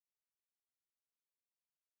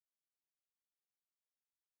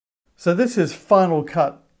So this is Final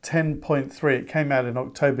Cut 10.3. It came out in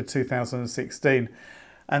October 2016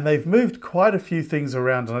 and they've moved quite a few things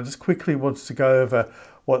around, and I just quickly wanted to go over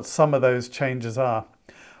what some of those changes are.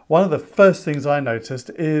 One of the first things I noticed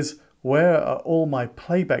is where are all my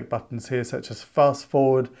playback buttons here, such as fast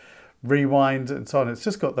forward, rewind and so on. It's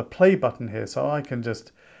just got the play button here, so I can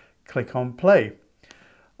just click on play.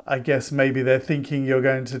 I guess maybe they're thinking you're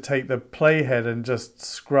going to take the playhead and just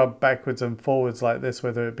scrub backwards and forwards like this,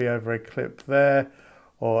 whether it be over a clip there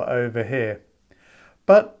or over here.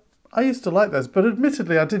 But I used to like those, but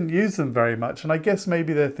admittedly I didn't use them very much, and I guess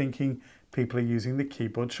maybe they're thinking people are using the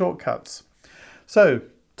keyboard shortcuts. So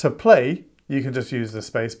to play, you can just use the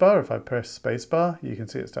spacebar. If I press spacebar, you can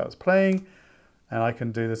see it starts playing, and I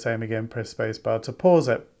can do the same again, press spacebar to pause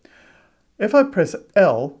it. If I press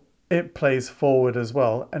L, it plays forward as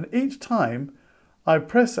well, and each time I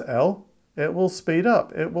press L, it will speed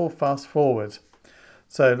up, it will fast forward.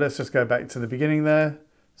 So let's just go back to the beginning there.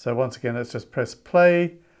 So once again, let's just press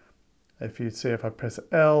play. If you see, if I press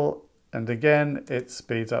L and again, it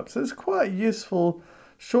speeds up. So it's quite a useful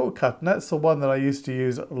shortcut, and that's the one that I used to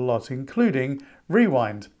use a lot, including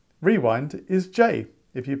rewind. Rewind is J.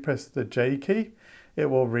 If you press the J key, it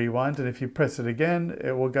will rewind, and if you press it again,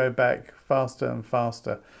 it will go back faster and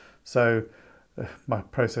faster. So my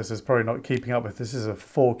processor is probably not keeping up with this. Is a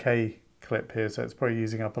 4K clip here, so it's probably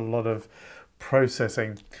using up a lot of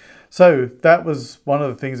processing. So that was one of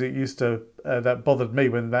the things that used to that bothered me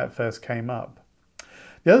when that first came up.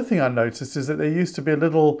 The other thing I noticed is that there used to be a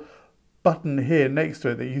little button here next to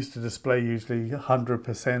it that used to display usually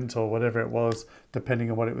 100% or whatever it was,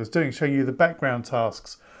 depending on what it was doing, showing you the background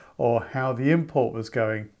tasks or how the import was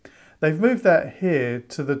going. They've moved that here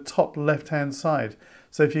to the top left hand side.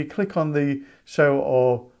 So if you click on the show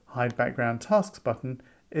or hide background tasks button,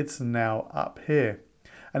 it's now up here.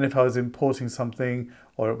 And if I was importing something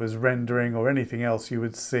or it was rendering or anything else, you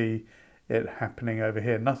would see it happening over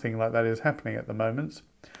here. Nothing like that is happening at the moment.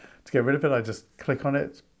 To get rid of it, I just click on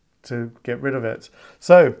it to get rid of it.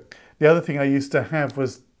 So the other thing I used to have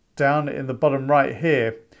was down in the bottom right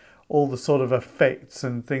here, all the sort of effects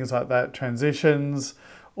and things like that, transitions,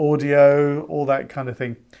 audio, all that kind of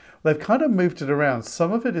thing. They've kind of moved it around.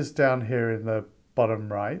 Some of it is down here in the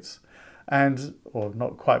bottom right, or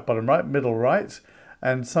not quite bottom right, middle right,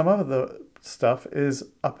 and some of the stuff is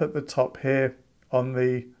up at the top here on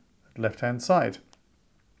the left-hand side.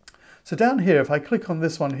 So down here, if I click on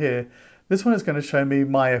this one here, this one is going to show me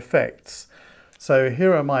my effects. So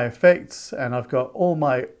here are my effects, and I've got all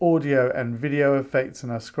my audio and video effects,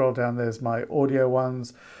 and I scroll down, there's my audio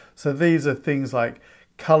ones. So these are things like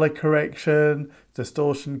color correction,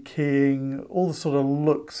 distortion keying, all the sort of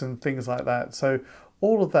looks and things like that. So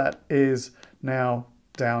all of that is now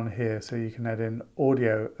down here, so you can add in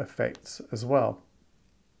audio effects as well.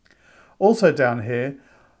 Also down here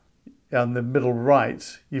on the middle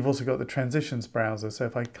right, you've also got the transitions browser. So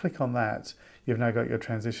if I click on that, you've now got your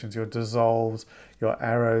transitions, your dissolves, your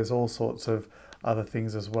arrows, all sorts of other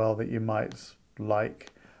things as well that you might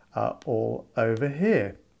like all over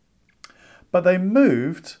here. But they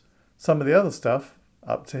moved some of the other stuff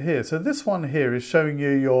up to here. So this one here is showing you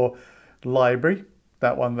your library,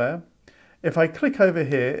 that one there. If I click over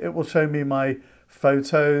here, it will show me my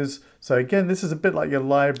photos. So again, this is a bit like your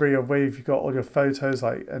library of where you've got all your photos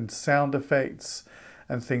and sound effects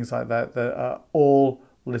and things like that that are all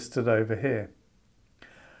listed over here.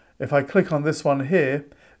 If I click on this one here,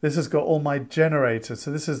 this has got all my generators.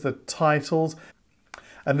 So this is the titles.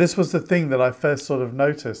 And this was the thing that I first sort of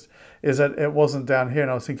noticed, is that it wasn't down here,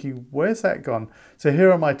 and I was thinking, where's that gone? So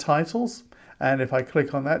here are my titles, and if I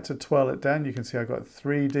click on that to twirl it down, you can see I've got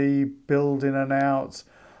 3D, build in and out,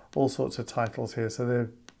 all sorts of titles here. So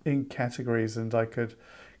they're in categories, and I could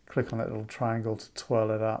click on that little triangle to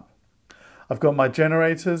twirl it up. I've got my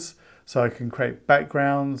generators, so I can create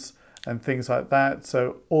backgrounds and things like that.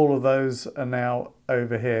 So all of those are now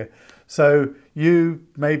over here. So you,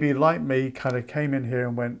 maybe like me, kind of came in here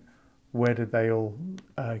and went, where did they all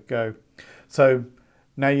go? So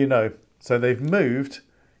now you know. So they've moved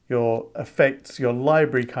your effects, your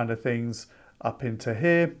library kind of things up into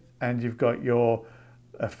here, and you've got your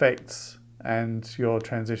effects and your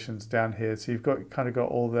transitions down here. So you've got kind of got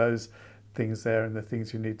all those things there, and the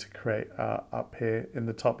things you need to create are up here in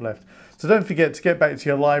the top left. So don't forget, to get back to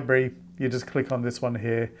your library, you just click on this one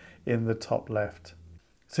here in the top left.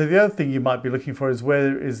 So the other thing you might be looking for is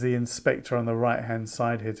where is the inspector on the right hand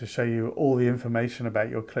side here to show you all the information about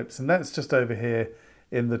your clips, and that's just over here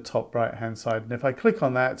in the top right hand side. And if I click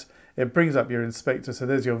on that, it brings up your inspector. So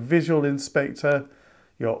there's your visual inspector,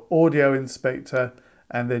 your audio inspector,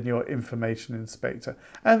 and then your information inspector.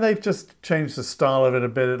 And they've just changed the style of it a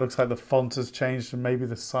bit. It looks like the font has changed and maybe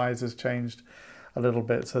the size has changed a little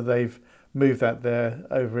bit. So they've moved that there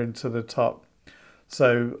over into the top.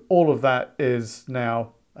 So all of that is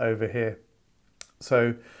now over here.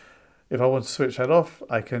 So if I want to switch that off,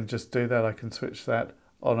 I can just do that. I can switch that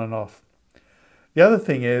on and off. The other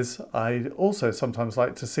thing is I also sometimes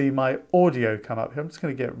like to see my audio come up here. I'm just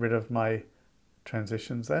going to get rid of my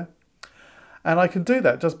transitions there. And I can do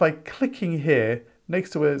that just by clicking here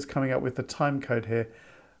next to where it's coming up with the time code here.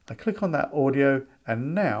 I click on that audio,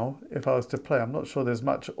 and now if I was to play, I'm not sure there's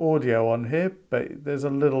much audio on here, but there's a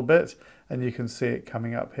little bit, and you can see it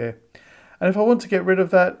coming up here. And if I want to get rid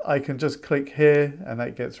of that, I can just click here and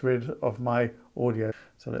that gets rid of my audio.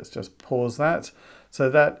 So let's just pause that. So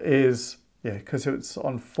that is, yeah, because it's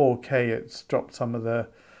on 4K, it's dropped some of the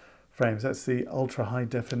frames. That's the ultra high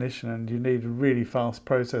definition, and you need a really fast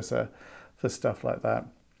processor for stuff like that.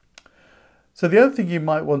 So the other thing you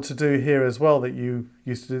might want to do here as well that you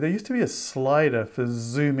used to do, there used to be a slider for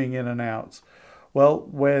zooming in and out. Well,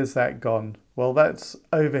 where's that gone? Well, that's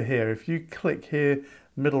over here. If you click here,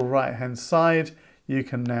 middle right hand side, you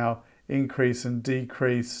can now increase and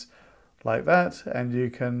decrease like that, and you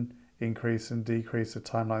can increase and decrease the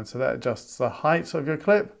timeline. So that adjusts the height of your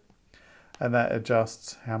clip, and that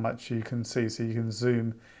adjusts how much you can see, so you can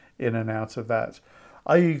zoom in and out of that.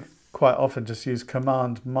 I quite often just use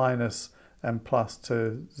Command minus and plus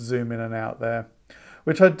to zoom in and out there,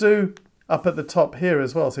 which I do up at the top here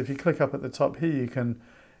as well. So if you click up at the top here, you can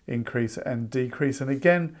increase and decrease. And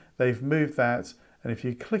again, they've moved that. And if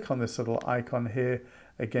you click on this little icon here,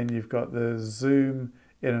 again, you've got the zoom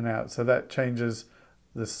in and out. So that changes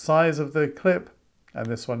the size of the clip. And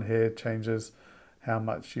this one here changes how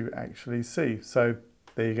much you actually see. So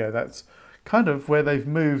there you go. That's kind of where they've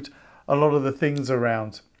moved a lot of the things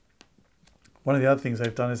around. One of the other things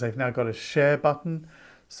they've done is they've now got a share button.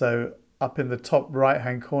 So up in the top right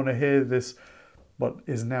hand corner here, this what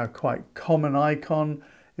is now quite common icon.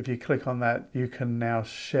 If you click on that, you can now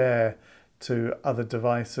share to other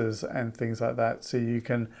devices and things like that. So you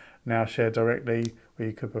can now share directly where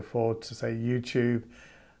you could before to say YouTube.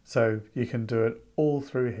 So you can do it all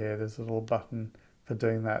through here. There's a little button for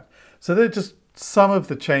doing that. So they're just some of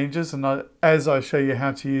the changes. And as I show you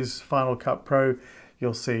how to use Final Cut Pro,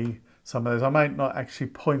 you'll see some of those. I might not actually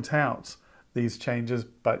point out these changes,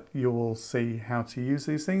 but you will see how to use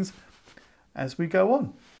these things as we go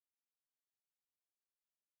on.